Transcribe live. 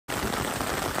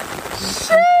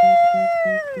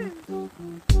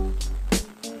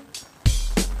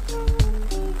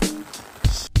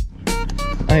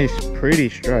Nice, pretty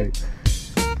stripe.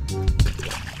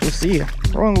 We'll see.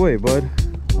 Wrong way, bud.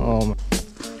 On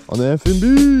the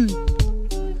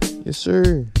FMB. Yes,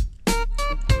 sir.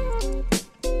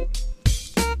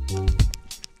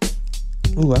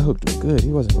 Ooh, I hooked him good.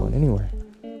 He wasn't going anywhere.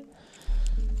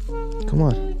 Come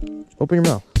on. Open your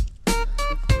mouth.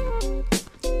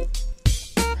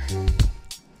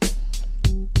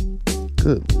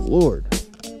 Good Lord.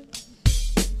 There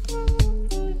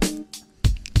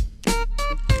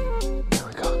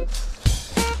we go.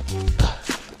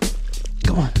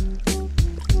 Come on.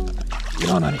 Get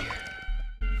on out of here.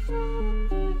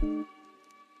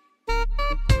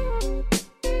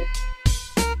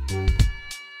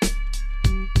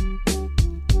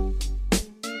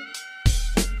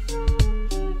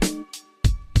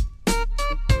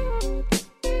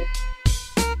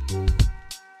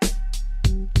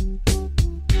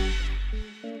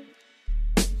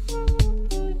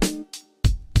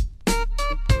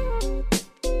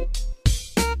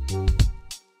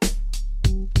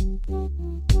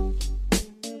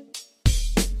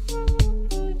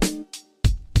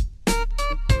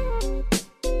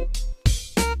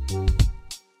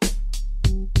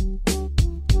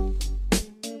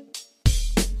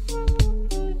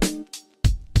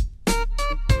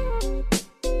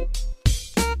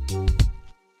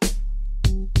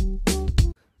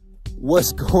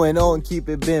 What's going on, Keep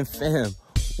It Been fam?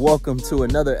 Welcome to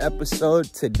another episode.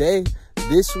 Today,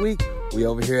 this week, we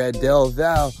over here at Valle.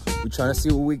 We're trying to see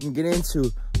what we can get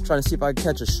into. I'm trying to see if I can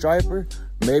catch a striper,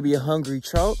 maybe a hungry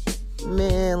trout.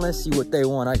 Man, let's see what they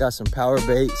want. I got some power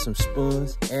bait, some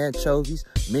spoons, anchovies,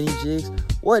 mini jigs.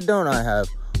 What don't I have?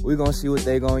 We're gonna see what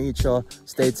they gonna eat, y'all.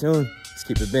 Stay tuned. Let's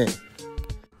keep it bent.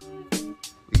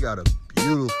 We got a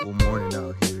beautiful morning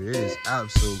out here. It is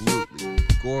absolutely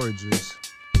gorgeous.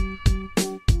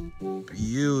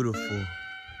 Beautiful.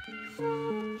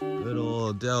 Good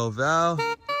old Valle.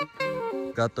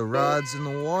 Got the rods in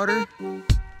the water.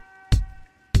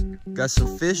 Got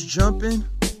some fish jumping.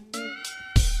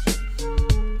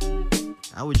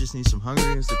 Now we just need some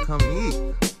hungriers to come eat.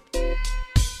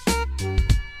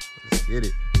 Let's get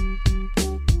it.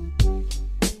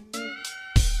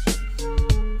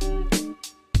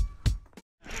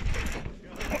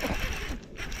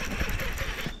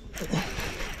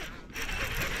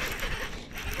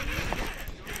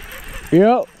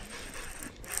 Yep.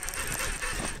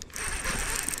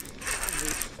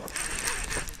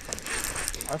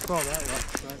 I saw that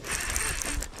last night.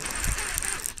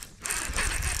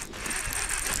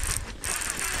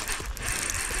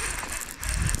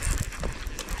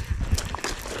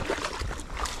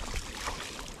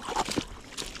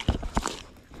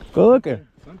 Go looking.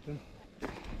 Something.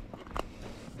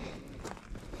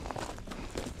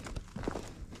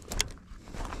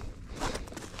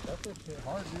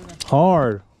 Hard, dude.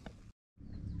 Hard.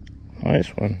 Nice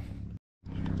one.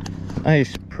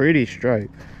 Nice, pretty stripe.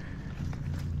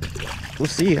 We'll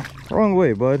see. Wrong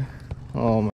way, bud.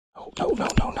 Oh,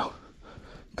 no.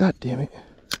 God damn it.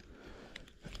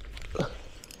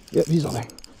 Yep, he's on there.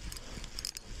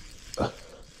 Can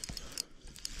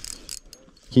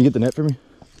you get the net for me?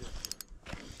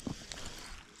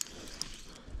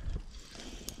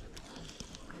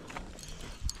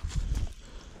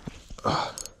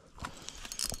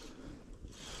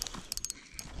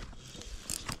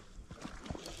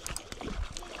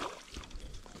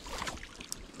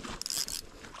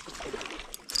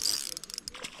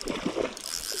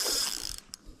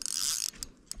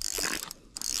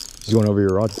 He's going over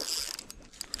your rod.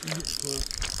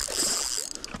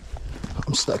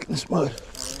 I'm stuck in this mud.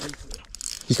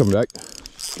 He's coming back.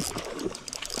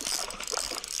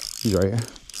 He's right here.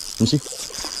 Let me see.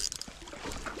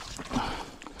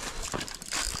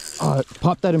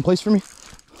 Pop that in place for me.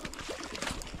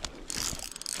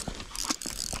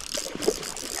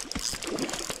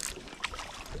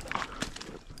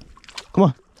 Come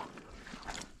on.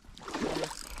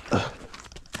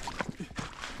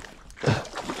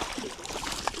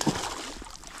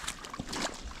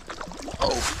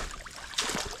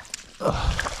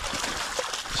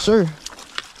 Sir,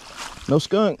 no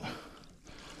skunk.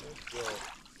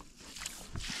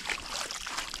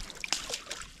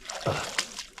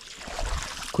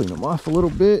 Clean them off a little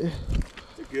bit.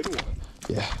 It's a good one.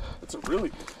 Yeah. It's a really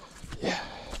good one. Yeah.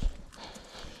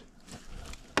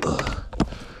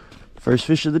 First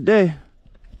fish of the day.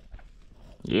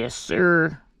 Yes,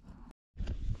 sir.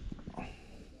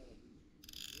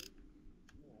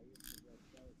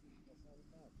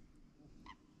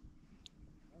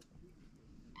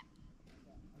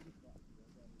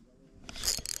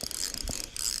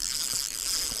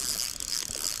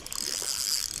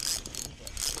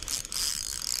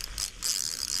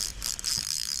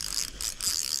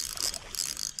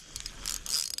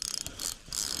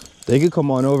 They could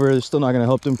come on over. They're still not gonna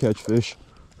help them catch fish.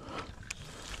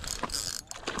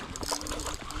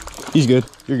 He's good.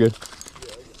 You're good.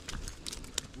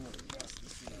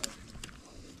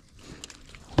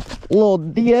 Little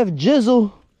DF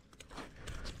jizzle.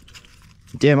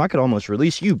 Damn, I could almost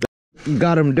release you.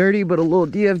 Got him dirty, but a little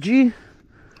DFG.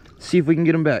 See if we can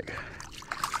get him back.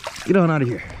 Get on out of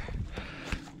here.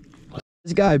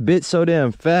 This guy bit so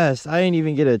damn fast. I didn't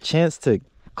even get a chance to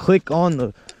click on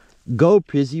the go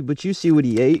prizzy, but you see what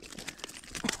he ate.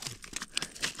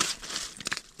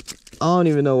 I don't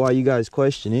even know why you guys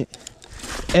question it.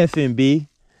 FNB,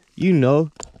 you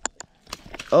know.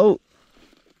 Oh.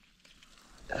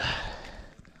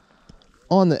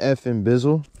 On the effing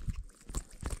bizzle.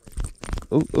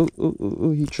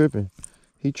 Oh, he tripping.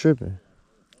 He tripping.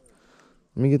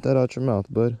 Let me get that out your mouth,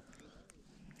 bud.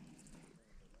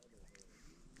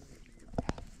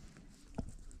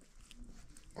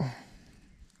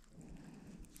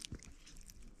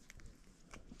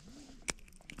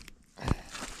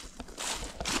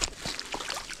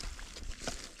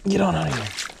 Get on out of here.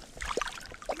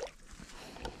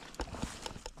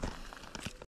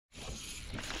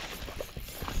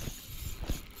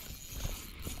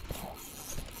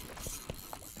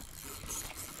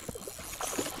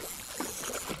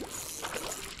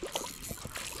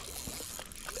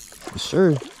 Yes,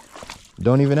 sir.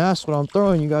 Don't even ask what I'm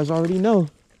throwing. You guys already know.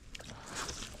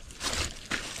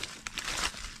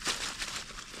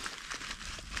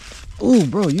 Ooh,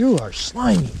 bro, you are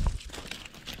slimy.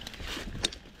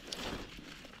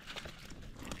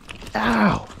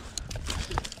 Ow!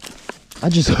 I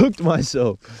just hooked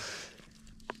myself.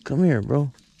 Come here,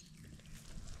 bro.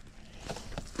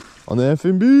 On the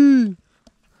FNB.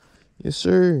 Yes,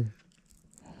 sir.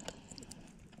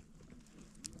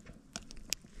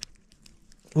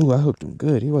 Ooh, I hooked him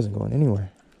good. He wasn't going anywhere.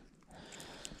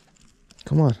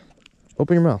 Come on.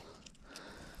 Open your mouth.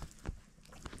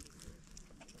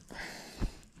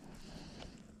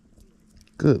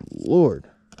 Good Lord.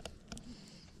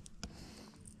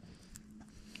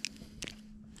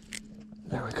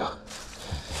 There we go.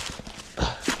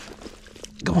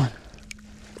 Come on.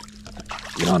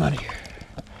 Get on out of here.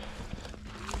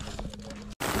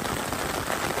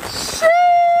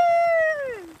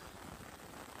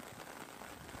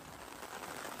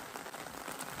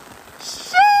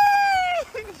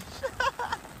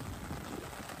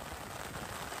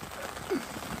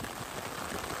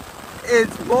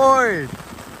 It's bored.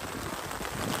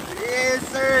 Yes,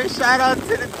 sir. Shout out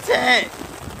to the tent.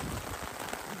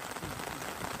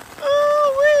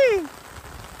 Ooh-wee.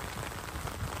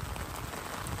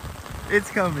 It's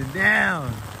coming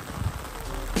down.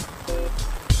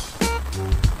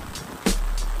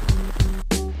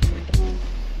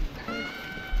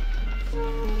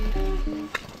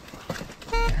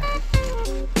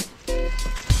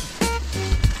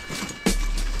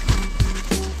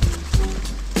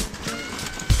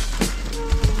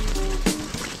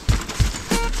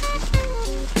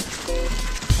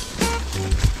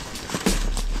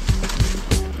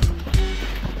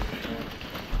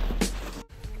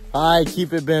 Alright,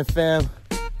 keep it bent, fam.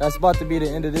 That's about to be the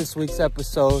end of this week's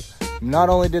episode. Not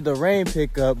only did the rain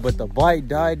pick up, but the bite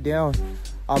died down.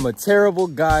 I'm a terrible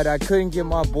guide. I couldn't get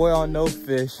my boy on no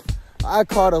fish. I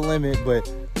caught a limit, but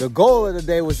the goal of the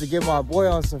day was to get my boy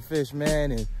on some fish,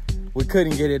 man, and we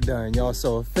couldn't get it done, y'all.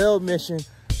 So a failed mission,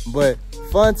 but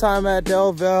fun time at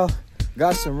Del Valle.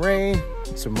 Got some rain,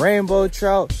 some rainbow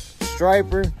trout,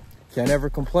 striper. Can't ever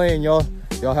complain, y'all.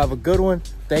 Y'all have a good one.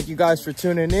 Thank you guys for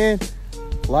tuning in.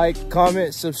 Like,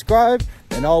 comment, subscribe,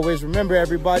 and always remember,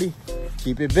 everybody,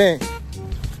 keep it bent.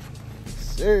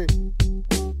 Sir.